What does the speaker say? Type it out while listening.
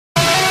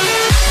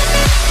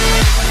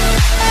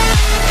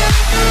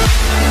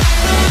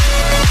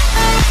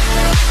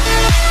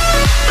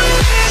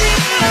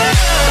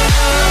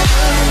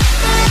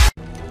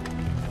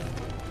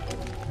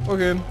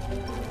Okay.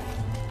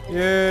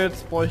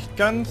 Jetzt brauche ich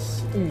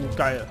ganz...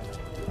 geil.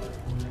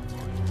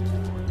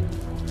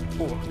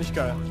 Oh, nicht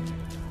geil.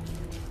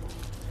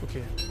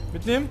 Okay.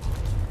 Mitnehmen.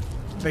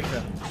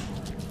 Wegrennen.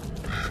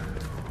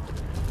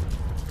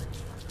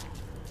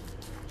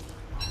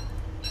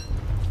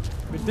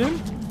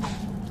 Mitnehmen.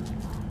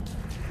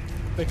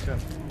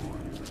 Wegrennen.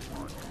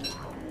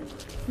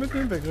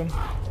 Mitnehmen, wegrennen.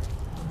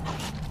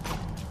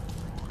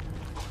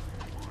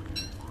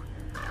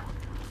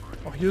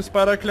 Auch hier ist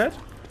Spider-Klett.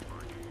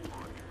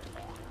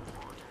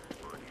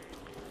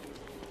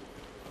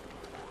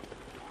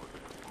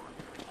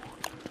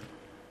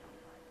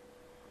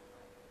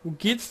 Wo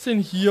geht's denn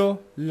hier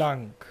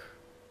lang?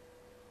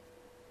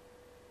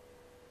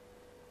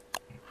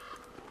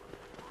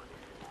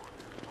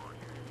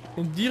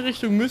 In die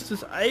Richtung müsste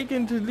es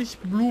eigentlich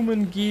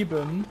Blumen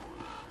geben.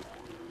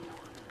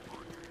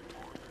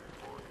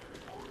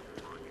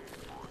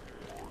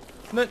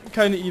 Nein,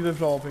 keine Evil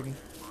Flower picken.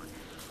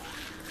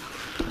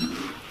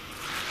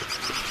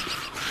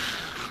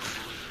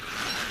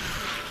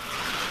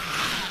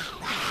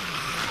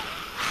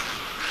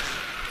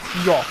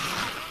 Ja,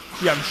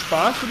 die haben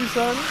Spaß, würde ich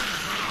sagen.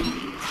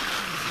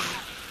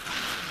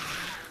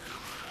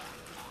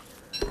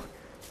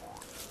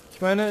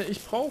 Ich meine,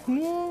 ich brauche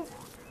nur...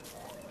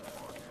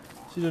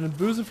 Ist wieder eine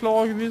böse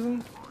Flower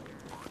gewesen.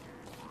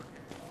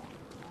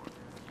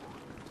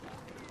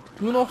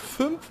 Nur noch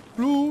 5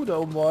 Blue, da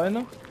oben war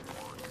eine.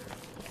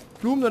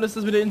 Blumen, dann ist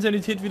das mit der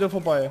Insanität wieder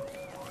vorbei.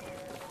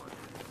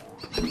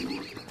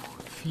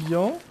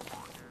 4.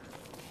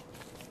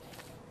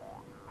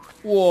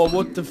 Oh,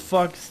 what the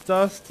fuck ist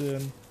das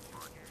denn?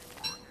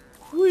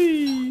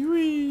 Hui,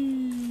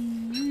 hui,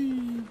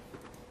 hui.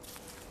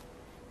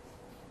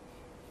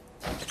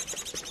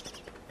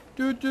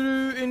 Du,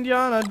 du,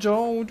 Indiana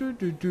Joe. Du,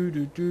 du, du,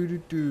 du, du, du,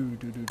 du, du,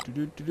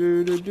 du,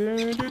 du,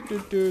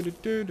 du,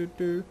 du, du,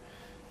 du.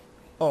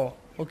 Oh,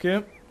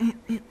 okay.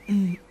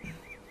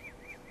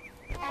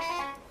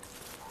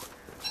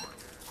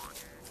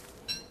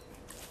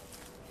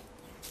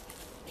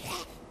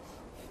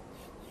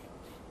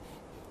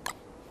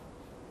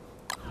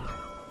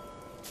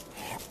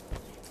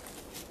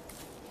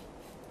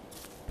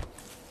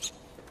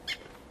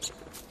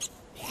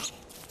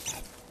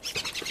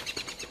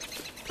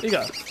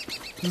 Egal.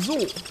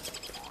 So.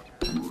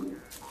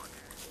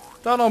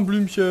 Da noch ein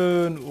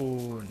Blümchen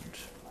und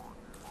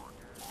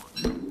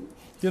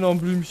hier noch ein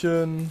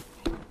Blümchen.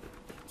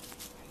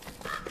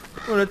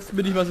 Und jetzt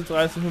bin ich mal so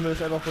 13, holen wir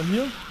das einfach von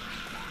hier.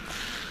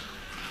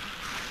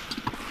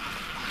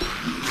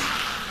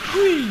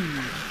 Hui.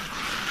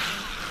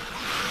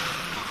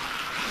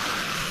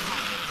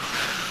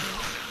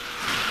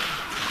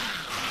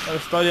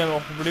 Das da die haben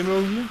auch Probleme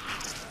irgendwie.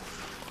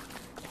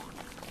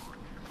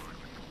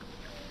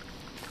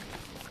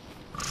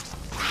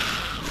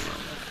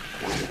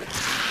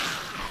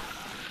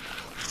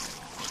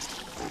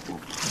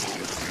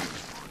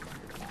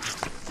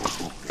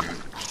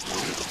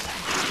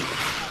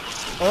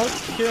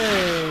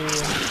 Okay.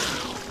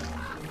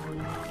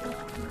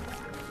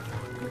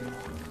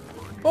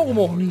 Warum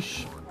auch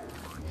nicht?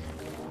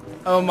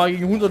 Aber mal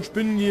gegen 100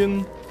 Spinnen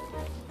gehen.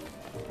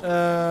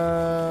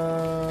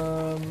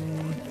 Ja,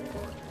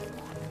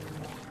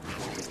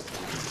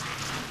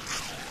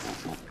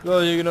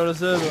 hier genau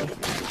dasselbe.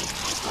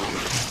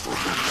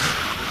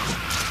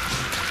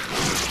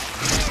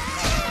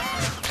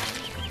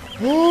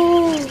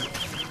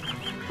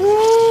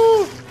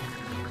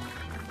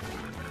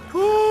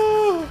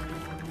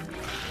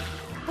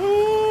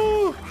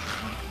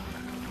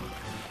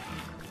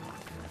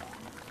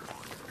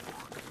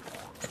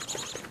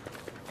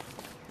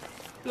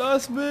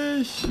 Lass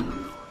mich!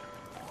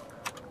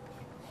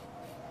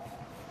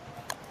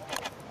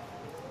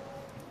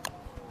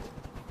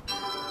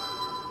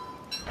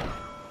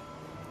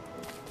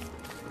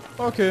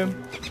 Okay.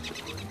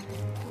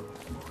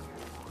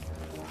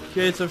 Ich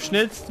gehe jetzt auf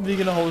schnellsten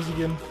Wege nach Hause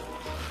gehen.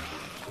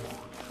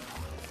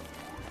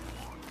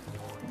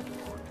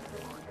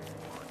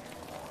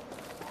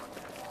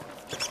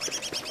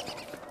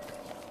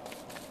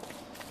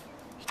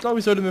 Ich glaube,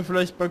 ich sollte mir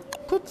vielleicht mal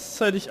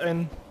kurzzeitig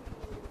ein...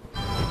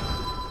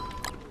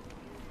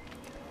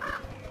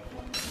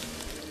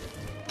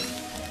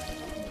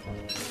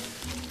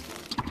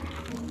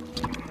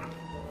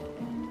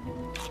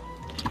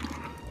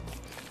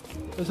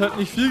 Das hat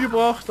nicht viel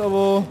gebracht,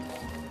 aber...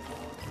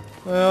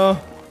 Naja...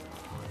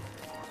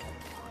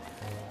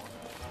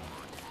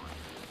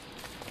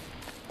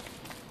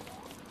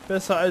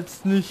 Besser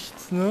als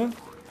nichts, ne?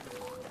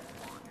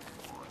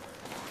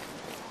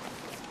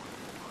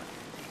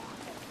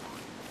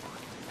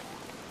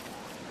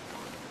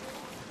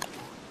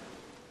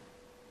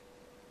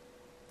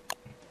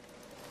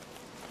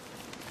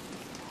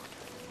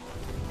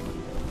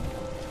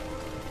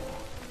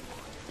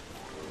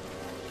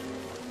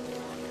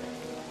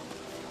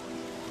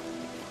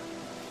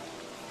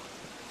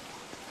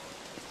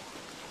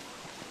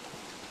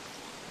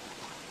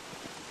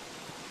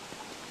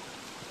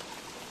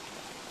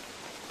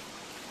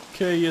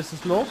 Okay, hier ist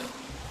das Loch.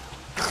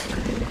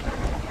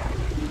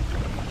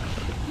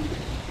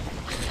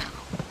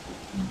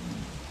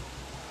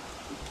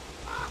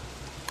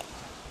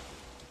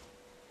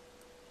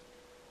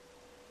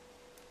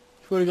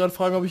 Ich wollte gerade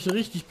fragen, ob ich hier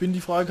richtig bin.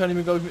 Die Frage kann ich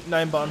mir, glaube ich, mit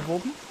Nein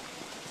beantworten.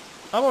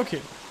 Aber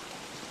okay.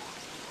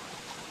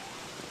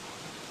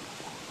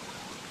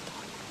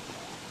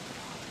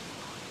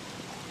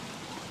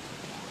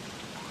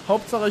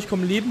 Hauptsache, ich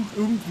komme lebend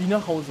irgendwie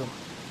nach Hause.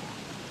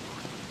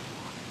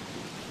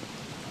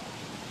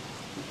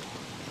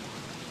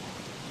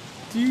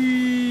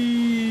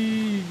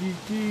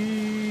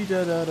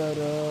 Da, da, da,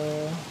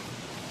 da.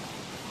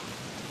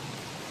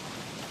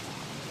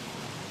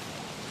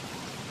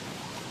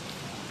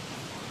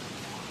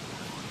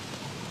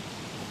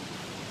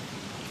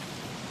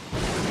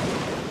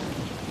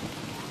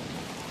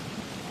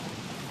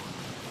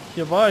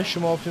 Hier war ich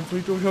schon mal auf dem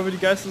Friedhof. Ich hoffe, die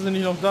Geister sind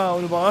nicht noch da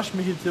und überrascht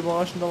mich jetzt hier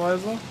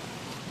überraschenderweise.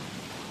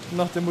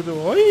 Nach dem Motto,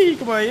 hui,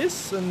 guck mal, er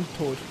ist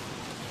tot.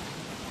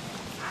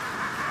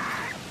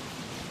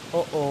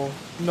 Oh oh.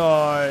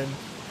 Nein.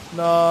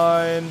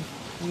 Nein.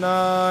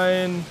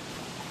 Nein.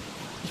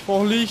 Ich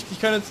brauche Licht. Ich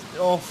kann jetzt...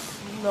 Oh,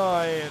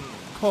 nein.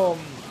 Komm.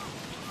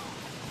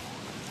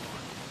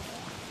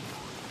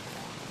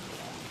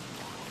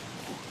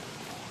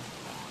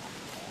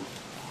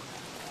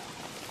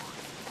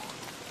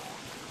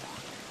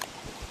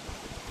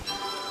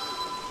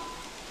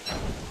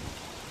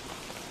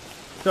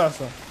 Da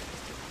ist er.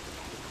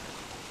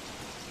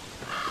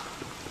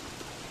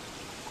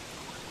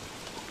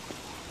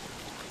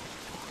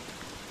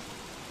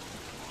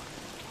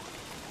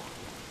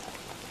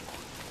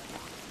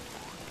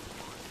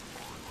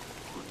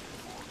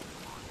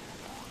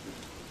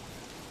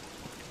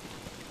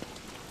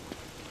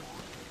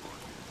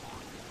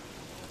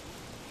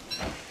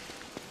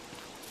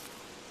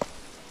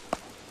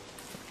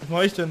 Was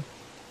mache ich denn?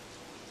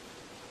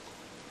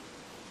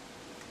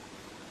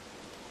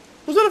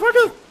 Wo ist eine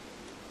Fackel?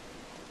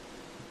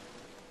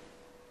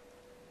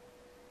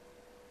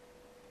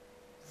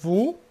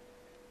 Wo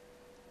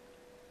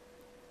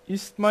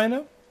ist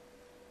meine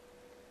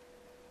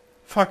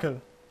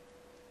Fackel?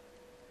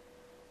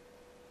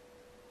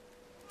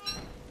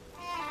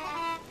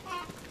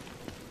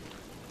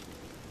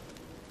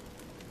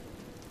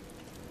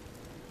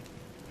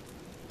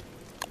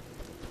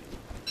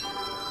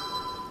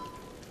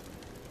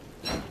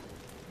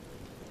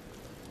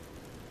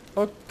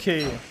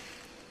 Okay.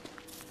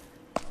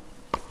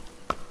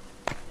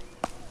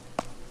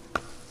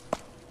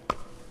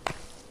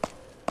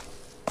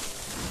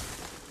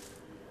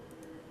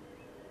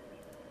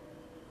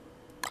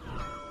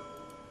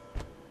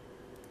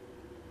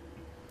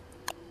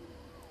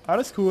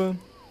 Alles cool.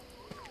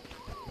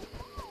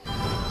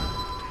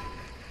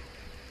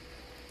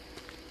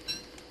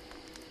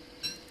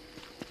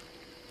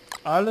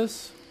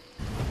 Alles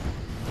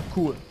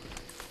cool.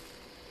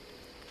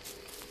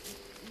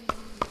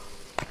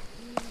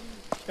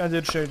 Also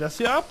jetzt stell das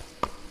hier ab.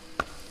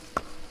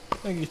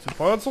 Dann gehe ich zum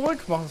Feuer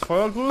zurück, mache das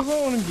Feuer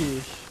größer und dann gehe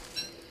ich.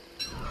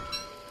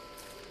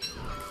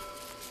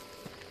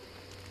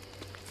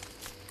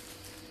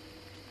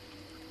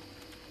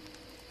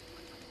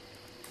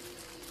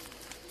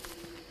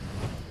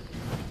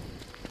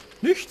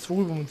 Nichts,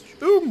 worüber man sich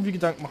irgendwie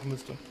Gedanken machen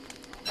müsste.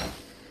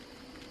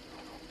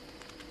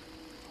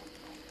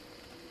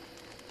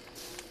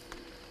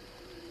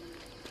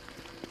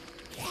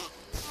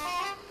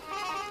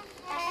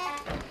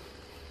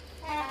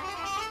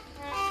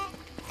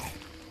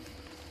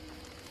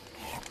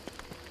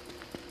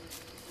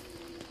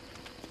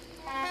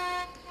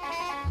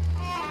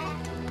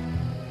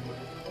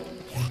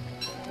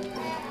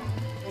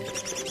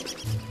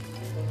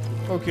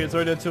 Okay, jetzt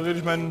sollte ja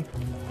theoretisch mein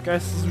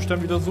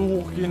Geisteszustand wieder so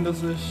hoch gehen,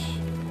 dass ich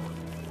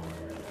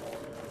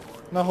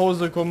nach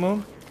Hause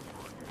komme.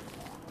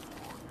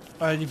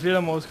 Alter, die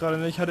Fledermaus gerade,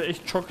 ne? Ich hatte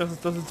echt Schock, dass es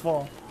das jetzt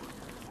war.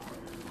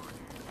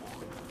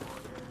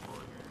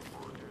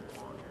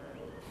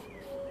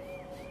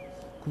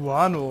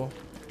 Guano.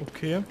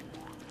 Okay.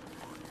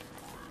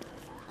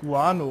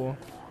 Guano.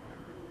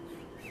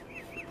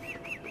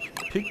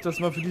 Pick das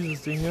mal für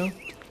dieses Ding hier.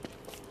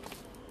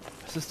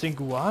 Was ist denn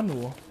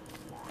Guano?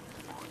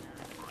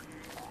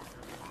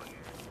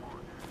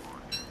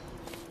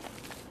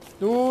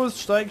 Los,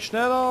 steig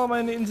schneller,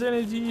 meine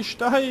Insanity,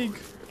 steig!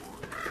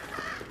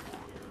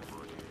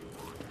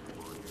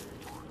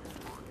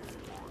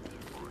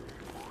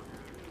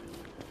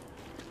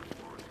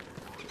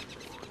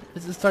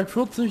 Es ist Tag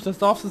 40, das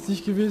darf es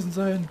nicht gewesen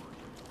sein.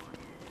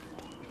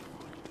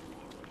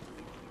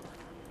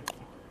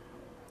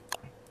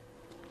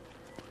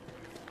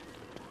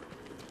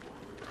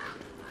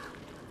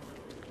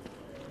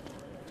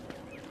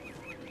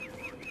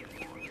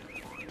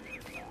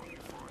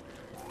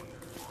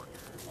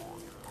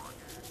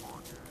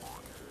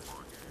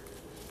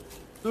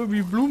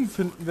 Irgendwie Blumen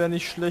finden wäre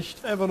nicht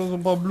schlecht. Einfach nur so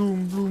ein paar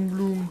Blumen,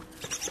 Blumen.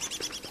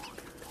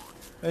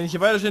 Wenn ich hier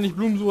weiter ständig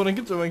Blumen suche, dann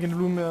gibt es irgendwann keine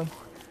Blumen mehr.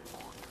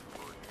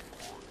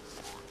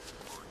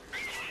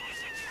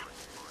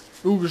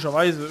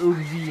 Logischerweise,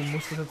 irgendwie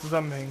muss das ja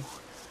zusammenhängen.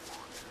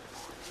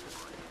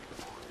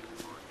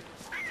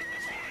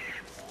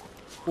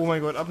 Oh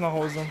mein Gott, ab nach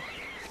Hause.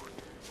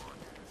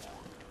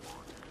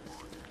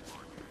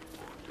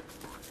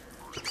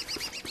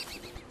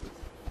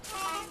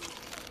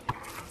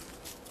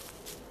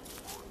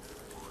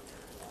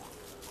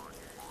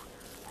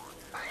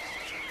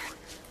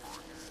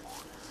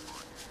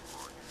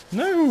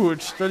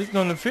 Gut, da liegt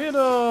noch eine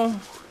Feder.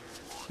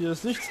 Hier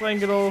ist nichts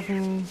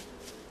reingelaufen.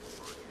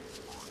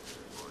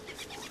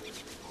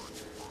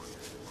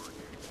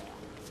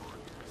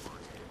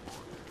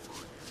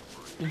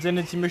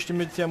 Insanity möchte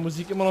mit der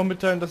Musik immer noch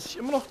mitteilen, dass ich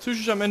immer noch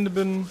psychisch am Ende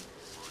bin.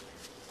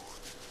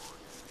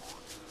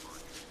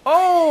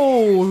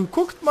 Oh,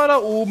 guckt mal da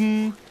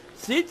oben.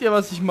 Seht ihr,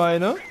 was ich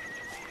meine?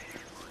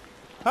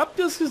 Habt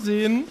ihr es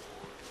gesehen?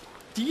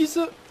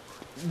 Diese...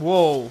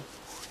 Wow.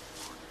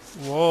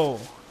 Wow.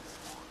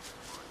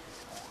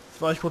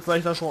 Jetzt war ich kurz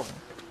leicht erschrocken.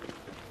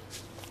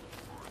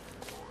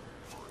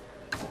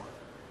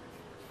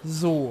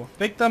 So,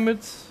 weg damit.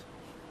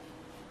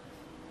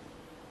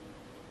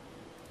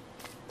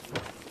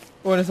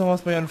 Oh, jetzt noch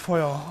was bei ein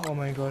Feuer. Oh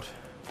mein Gott.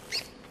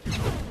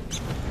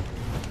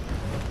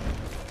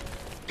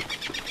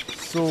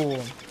 So.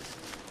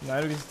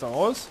 Nein, du gehst jetzt da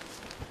raus.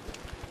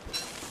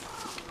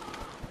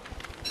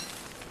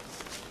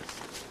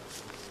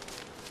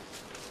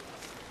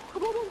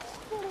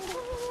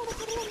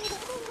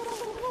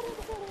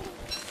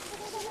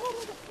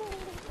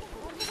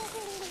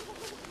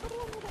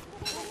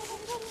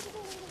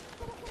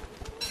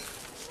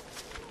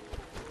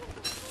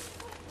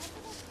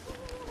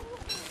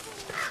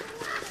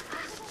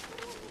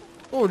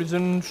 Oh, die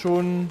sind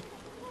schon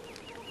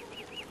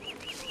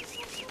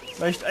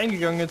leicht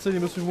eingegangen jetzt. Die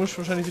muss ich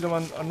wahrscheinlich wieder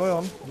mal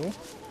erneuern.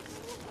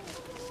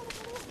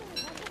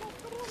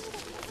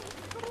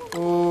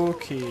 So.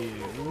 Okay.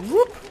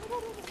 Wupp.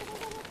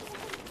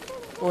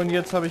 Und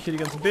jetzt habe ich hier die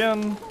ganzen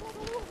Beeren.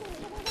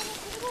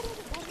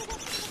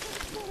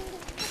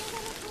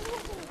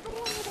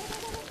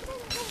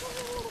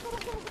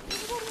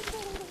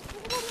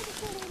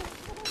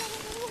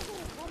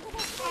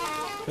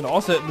 Ich bin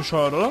auch selten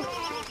bescheuert, oder?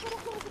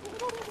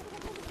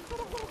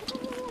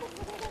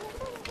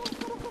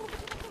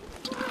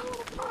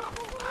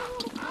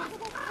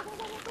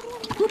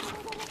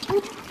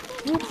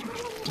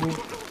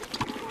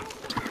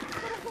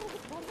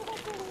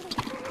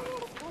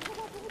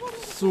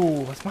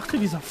 So, was macht denn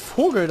dieser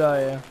Vogel da,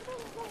 ey?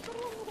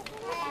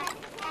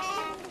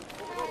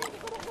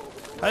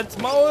 Halt's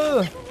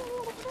Maul!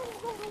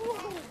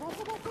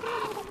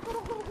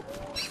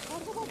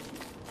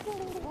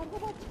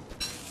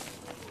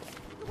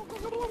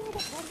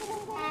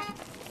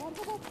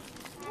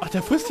 Ach,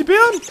 der frisst die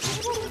Beeren?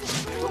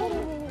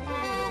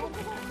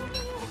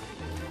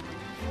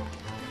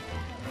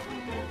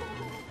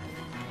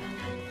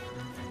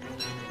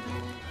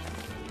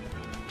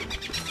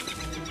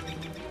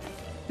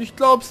 Ich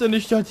glaub's ja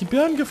nicht, der hat die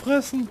Beeren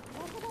gefressen.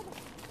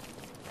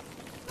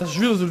 Das ist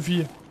wieder so ein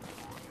Vieh.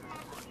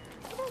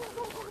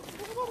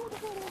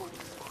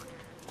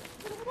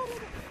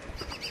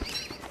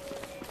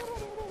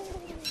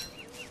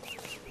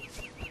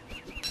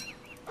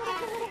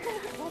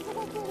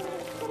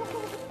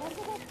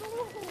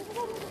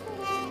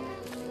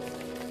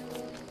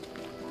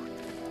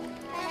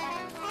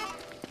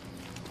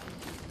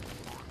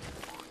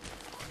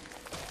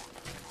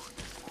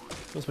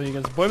 Dass wir die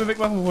ganzen Bäume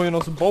wegmachen, bevor hier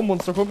noch so ein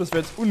Baummonster kommt, das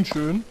wäre jetzt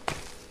unschön.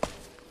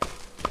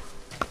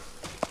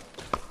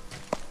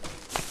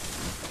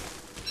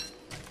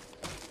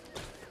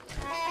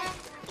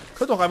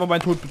 Könnte auch einfach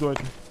meinen Tod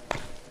bedeuten.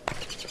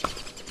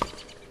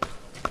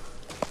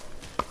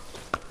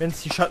 Wenn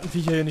es die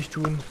Schattenviecher hier nicht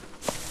tun.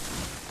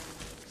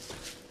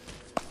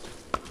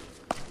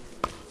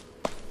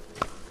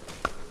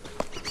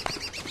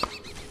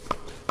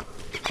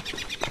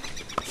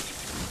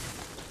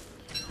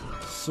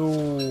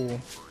 So.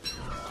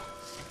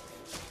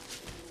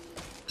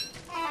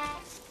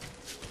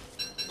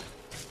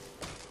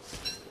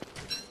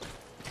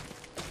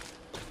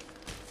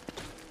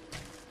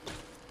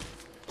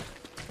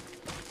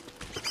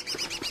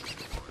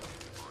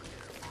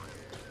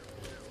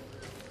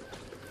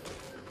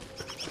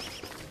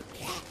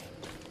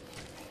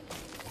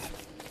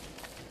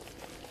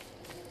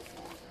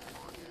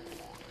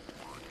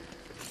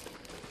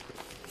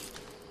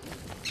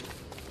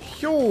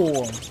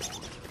 Jo.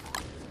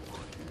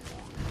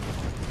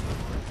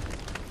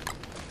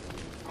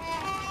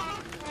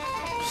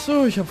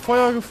 So, ich habe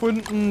Feuer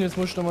gefunden. Jetzt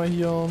muss ich noch mal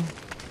hier.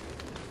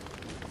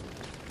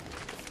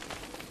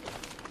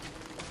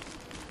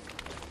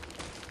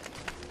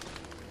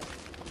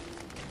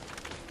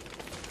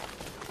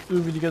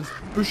 Irgendwie die ganzen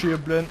Büsche hier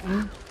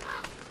blenden.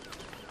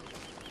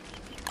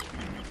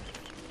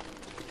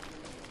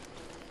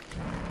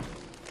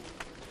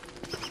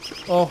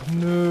 Ach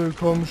nö,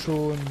 komm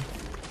schon.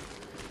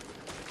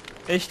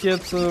 Echt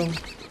jetzt?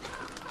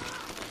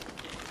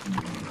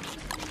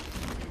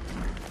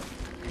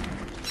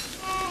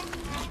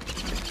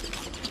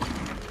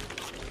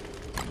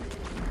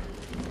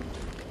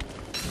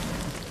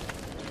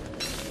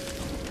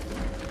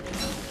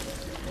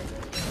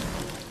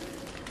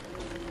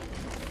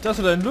 Das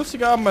wird ein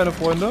lustiger Abend, meine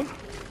Freunde.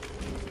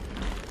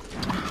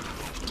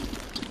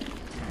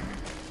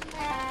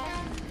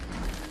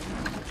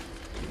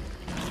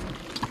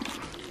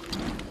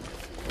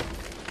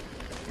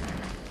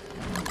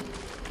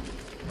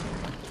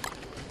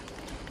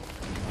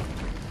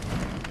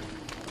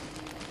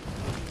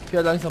 Ich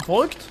werde langsam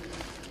verrückt.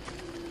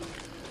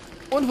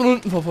 Und von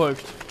unten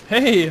verfolgt.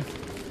 Hey.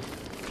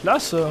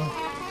 Klasse.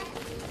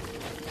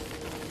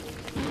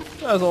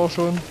 Da ist er auch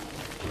schon.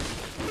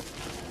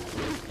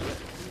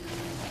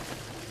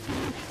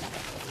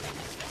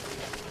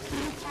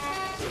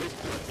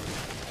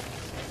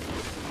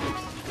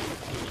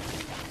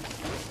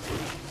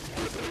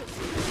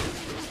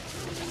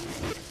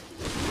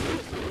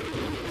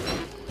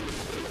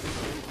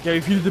 Ja,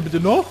 wie viele denn bitte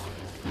noch?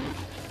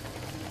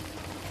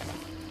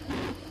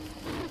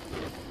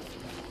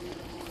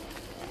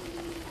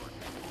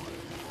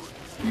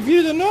 Wie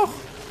viele denn noch?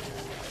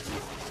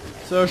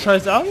 So,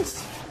 scheiß Angst.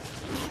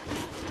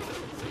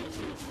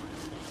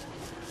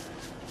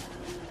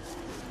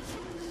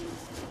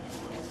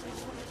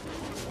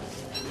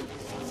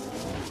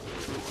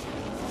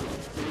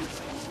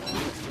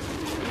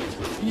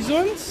 Wie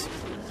sonst?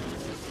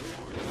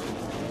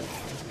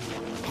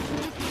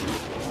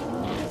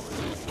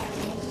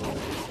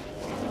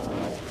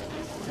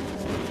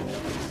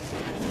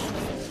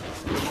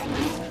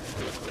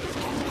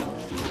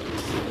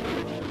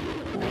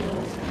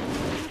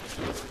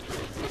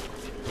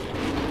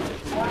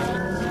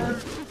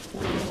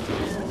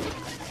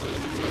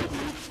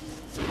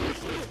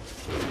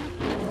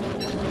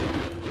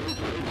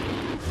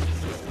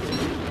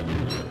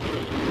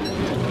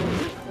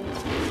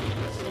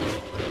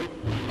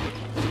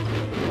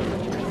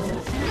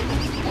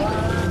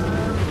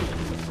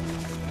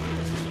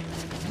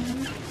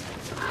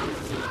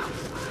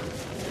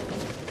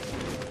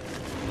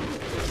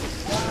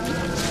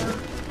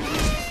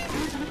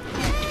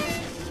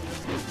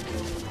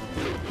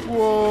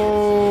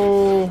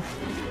 Wow.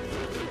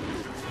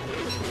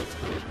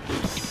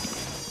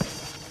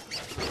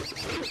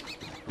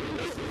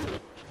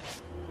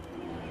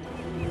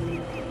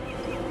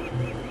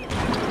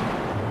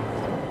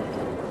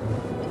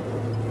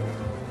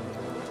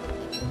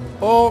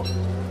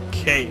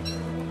 Okay.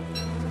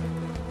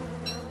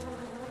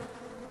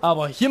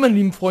 Aber hier, meine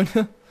lieben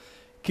Freunde,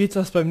 geht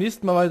das beim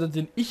nächsten Mal weiter,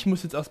 denn ich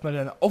muss jetzt erstmal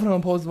eine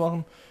Aufnahmepause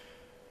machen.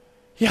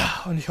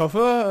 Ja, und ich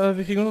hoffe,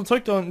 wir kriegen unser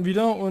Zeug da unten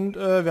wieder und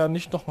werden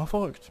nicht nochmal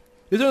verrückt.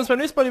 Wir sehen uns beim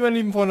nächsten Mal, meine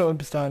lieben Freunde, und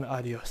bis dahin,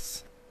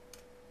 adios.